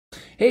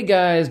Hey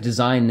guys,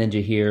 Design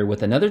Ninja here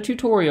with another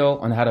tutorial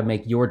on how to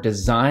make your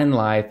design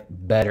life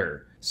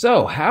better.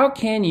 So how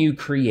can you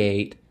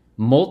create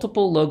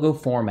multiple logo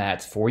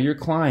formats for your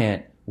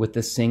client with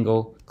the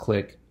single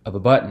click of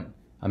a button?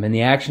 I'm in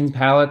the Actions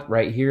palette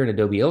right here in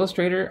Adobe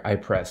Illustrator. I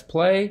press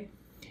play.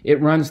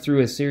 It runs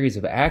through a series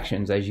of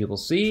actions, as you will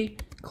see,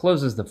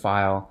 closes the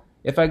file.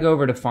 If I go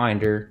over to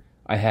Finder,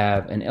 I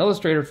have an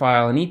Illustrator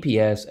file, an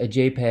EPS, a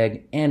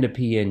JPEG, and a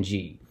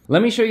PNG.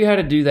 Let me show you how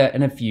to do that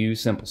in a few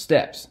simple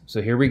steps. So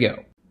here we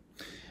go.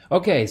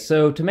 Okay,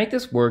 so to make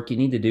this work, you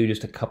need to do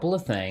just a couple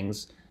of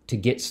things to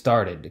get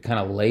started, to kind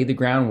of lay the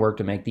groundwork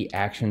to make the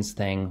Actions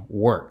thing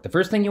work. The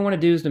first thing you want to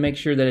do is to make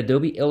sure that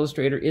Adobe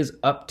Illustrator is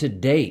up to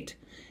date.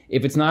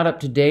 If it's not up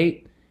to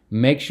date,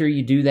 make sure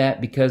you do that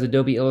because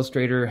Adobe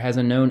Illustrator has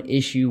a known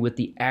issue with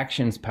the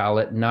Actions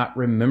palette not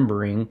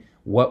remembering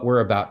what we're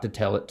about to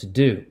tell it to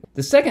do.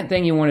 The second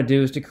thing you want to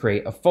do is to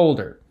create a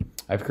folder.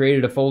 I've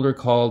created a folder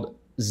called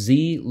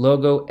Z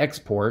Logo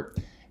Export,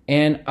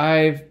 and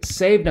I've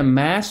saved a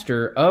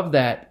master of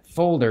that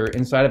folder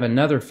inside of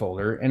another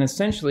folder. And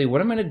essentially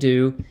what I'm going to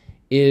do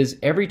is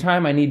every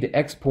time I need to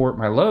export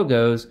my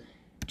logos,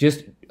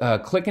 just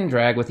click and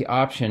drag with the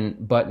Option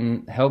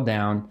button held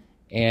down,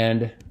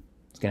 and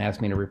it's going to ask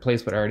me to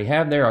replace what I already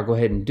have there. I'll go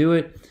ahead and do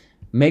it.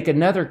 Make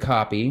another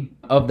copy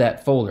of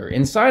that folder.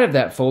 Inside of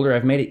that folder,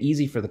 I've made it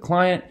easy for the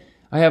client.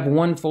 I have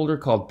one folder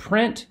called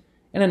Print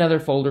and another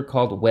folder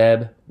called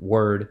Web,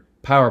 Word,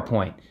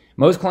 PowerPoint.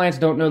 Most clients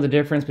don't know the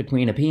difference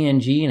between a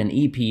PNG and an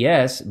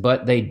EPS,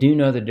 but they do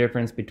know the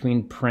difference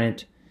between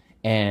print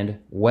and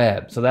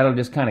web. So that'll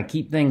just kind of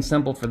keep things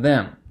simple for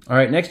them. All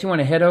right, next you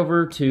want to head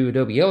over to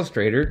Adobe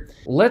Illustrator.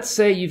 Let's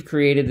say you've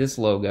created this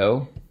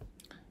logo,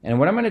 and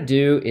what I'm going to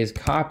do is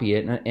copy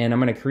it, and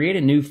I'm going to create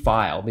a new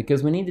file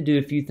because we need to do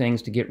a few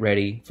things to get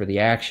ready for the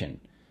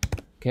action.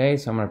 Okay,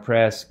 so I'm going to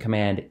press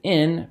Command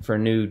N for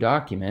new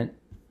document,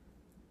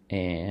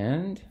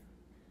 and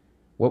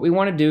what we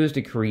want to do is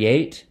to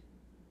create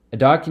a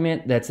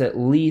document that's at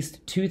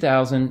least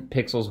 2,000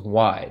 pixels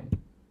wide.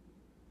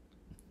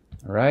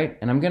 All right,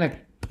 and I'm going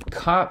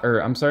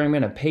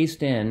to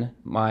paste in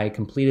my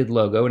completed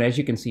logo, and as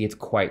you can see, it's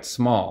quite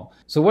small.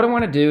 So what I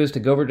want to do is to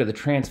go over to the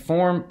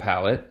Transform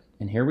palette,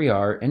 and here we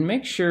are, and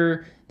make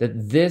sure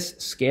that this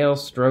Scale,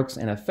 Strokes,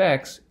 and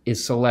Effects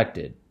is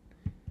selected.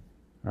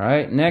 All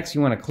right, next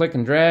you want to click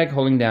and drag,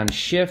 holding down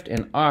Shift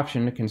and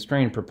Option to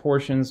constrain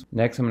proportions.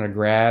 Next I'm going to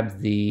grab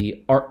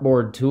the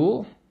Artboard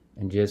tool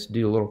and just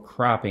do a little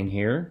cropping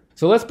here.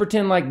 So let's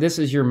pretend like this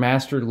is your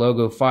master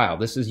logo file.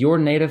 This is your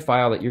native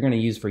file that you're going to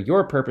use for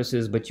your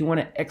purposes, but you want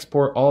to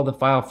export all the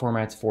file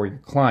formats for your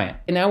client.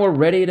 And now we're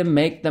ready to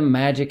make the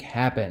magic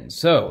happen.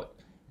 So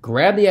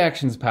grab the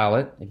Actions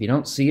palette. If you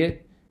don't see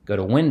it, go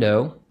to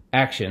Window,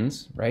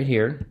 Actions, right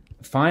here.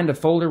 Find a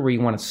folder where you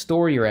want to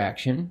store your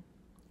action.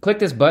 Click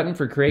this button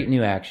for Create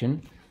New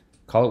Action.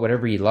 Call it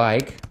whatever you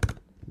like.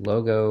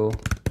 Logo,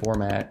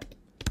 Format,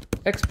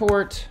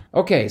 Export.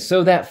 Okay,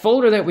 so that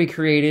folder that we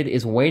created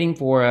is waiting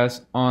for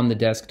us on the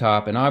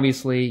desktop, and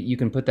obviously you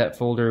can put that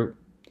folder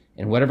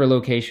in whatever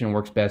location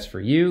works best for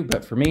you,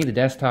 but for me the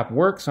desktop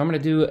works, so I'm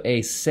going to do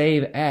a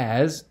Save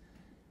As,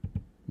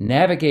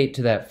 navigate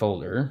to that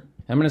folder.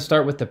 I'm going to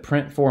start with the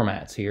print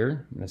formats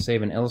here. I'm going to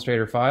save an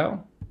Illustrator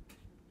file.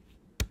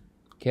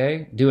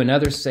 Okay, do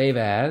another Save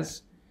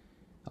As.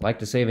 I like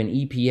to save an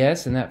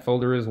EPS in that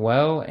folder as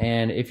well,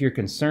 and if you're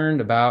concerned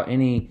about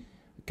any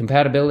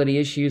compatibility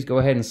issues, go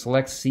ahead and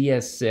select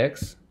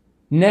CS6.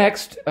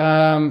 Next,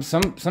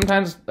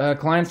 sometimes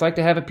clients like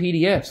to have a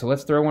PDF, so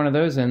let's throw one of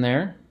those in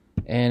there,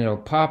 and it'll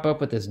pop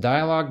up with this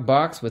dialog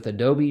box with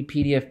Adobe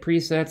Pdf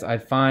Presets. I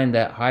find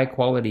that high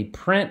quality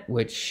print,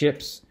 which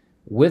ships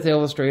with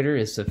Illustrator,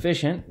 is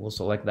sufficient. We'll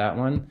select that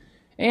one.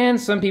 And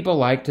some people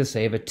like to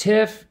save a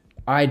TIFF.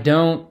 I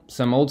don't.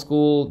 Some old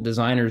school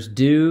designers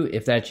do.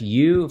 If that's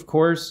you, of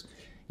course,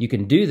 you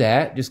can do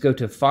that. Just go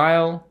to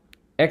File,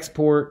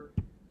 Export,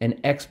 and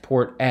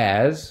Export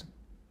As.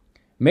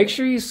 Make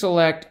sure you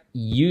select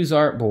Use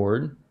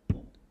Artboard.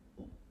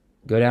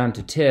 Go down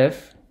to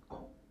TIFF,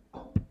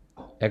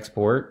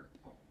 Export.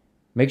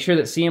 Make sure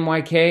that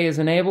CMYK is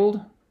enabled.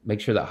 Make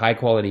sure that high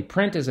quality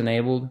print is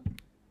enabled.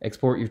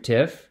 Export your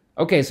TIFF.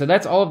 Okay, so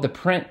that's all of the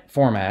print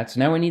formats.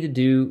 Now we need to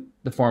do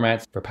the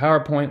formats for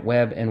PowerPoint,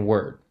 Web, and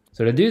Word.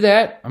 So to do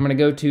that, I'm going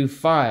to go to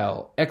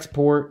File,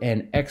 Export,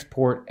 and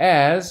Export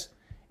As.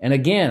 And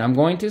again, I'm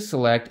going to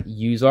select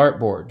Use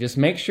Artboard. Just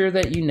make sure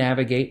that you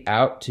navigate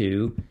out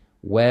to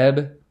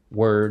Web,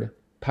 Word,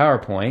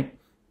 PowerPoint.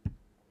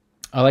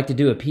 I like to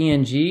do a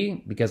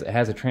PNG because it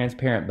has a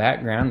transparent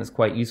background that's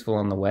quite useful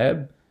on the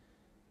web.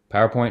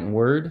 PowerPoint and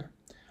Word.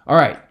 All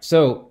right,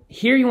 so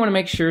here you want to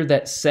make sure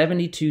that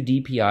 72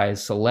 dpi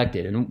is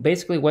selected. And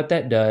basically what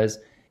that does,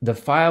 the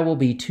file will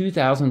be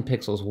 2,000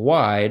 pixels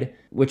wide,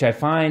 which I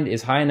find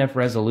is high enough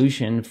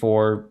resolution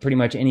for pretty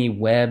much any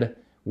web,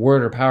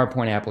 Word, or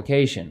PowerPoint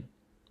application.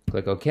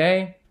 Click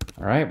OK.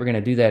 All right, we're going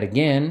to do that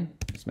again.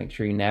 Just make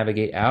sure you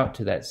navigate out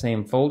to that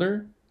same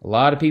folder. A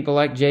lot of people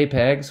like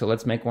JPEG, so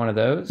let's make one of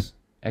those.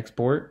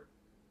 Export.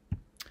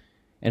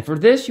 And for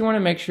this, you want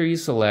to make sure you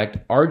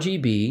select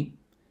RGB.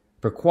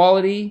 For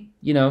quality,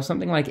 you know,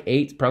 something like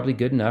 8 is probably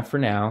good enough for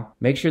now.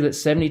 Make sure that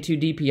 72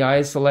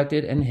 dpi is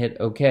selected and hit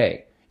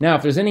OK. Now,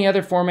 if there's any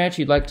other formats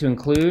you'd like to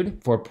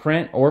include for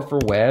print or for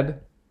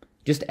web,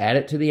 just add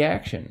it to the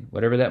action,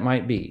 whatever that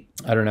might be.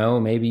 I don't know,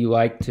 maybe you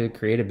like to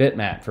create a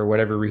bitmap for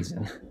whatever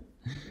reason.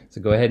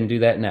 So go ahead and do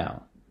that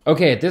now.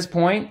 Okay, at this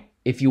point,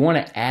 if you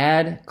want to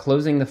add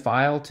closing the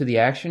file to the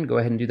action, go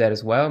ahead and do that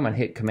as well. I'm going to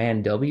hit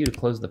Command W to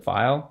close the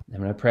file. I'm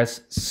going to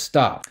press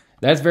stop.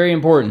 That's very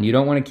important. You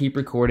don't want to keep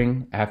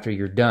recording after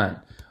you're done.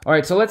 All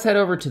right, so let's head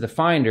over to the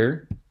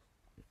Finder.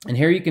 And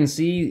here you can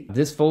see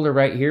this folder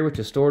right here, which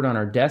is stored on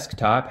our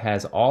desktop,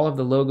 has all of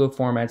the logo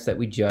formats that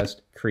we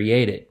just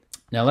created.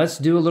 Now let's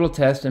do a little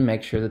test and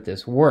make sure that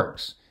this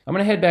works. I'm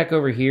going to head back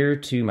over here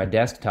to my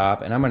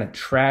desktop, and I'm going to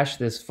trash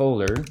this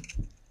folder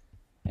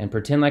and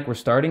pretend like we're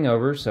starting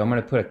over. So I'm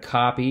going to put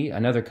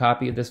another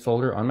copy of this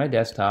folder on my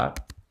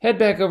desktop. Head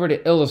back over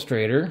to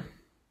Illustrator,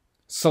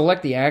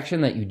 select the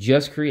action that you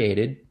just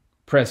created,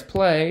 press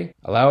play,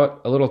 allow it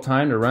a little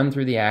time to run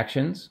through the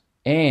actions,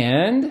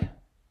 and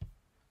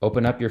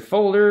open up your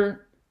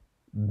folder.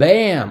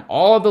 Bam!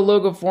 All of the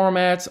logo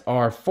formats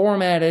are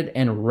formatted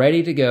and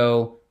ready to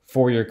go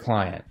for your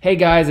client. Hey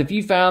guys, if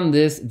you found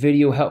this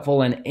video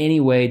helpful in any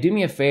way, do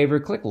me a favor,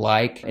 click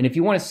like. And if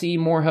you want to see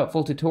more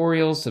helpful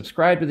tutorials,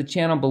 subscribe to the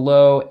channel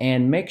below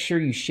and make sure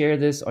you share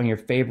this on your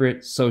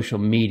favorite social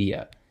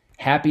media.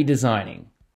 Happy designing.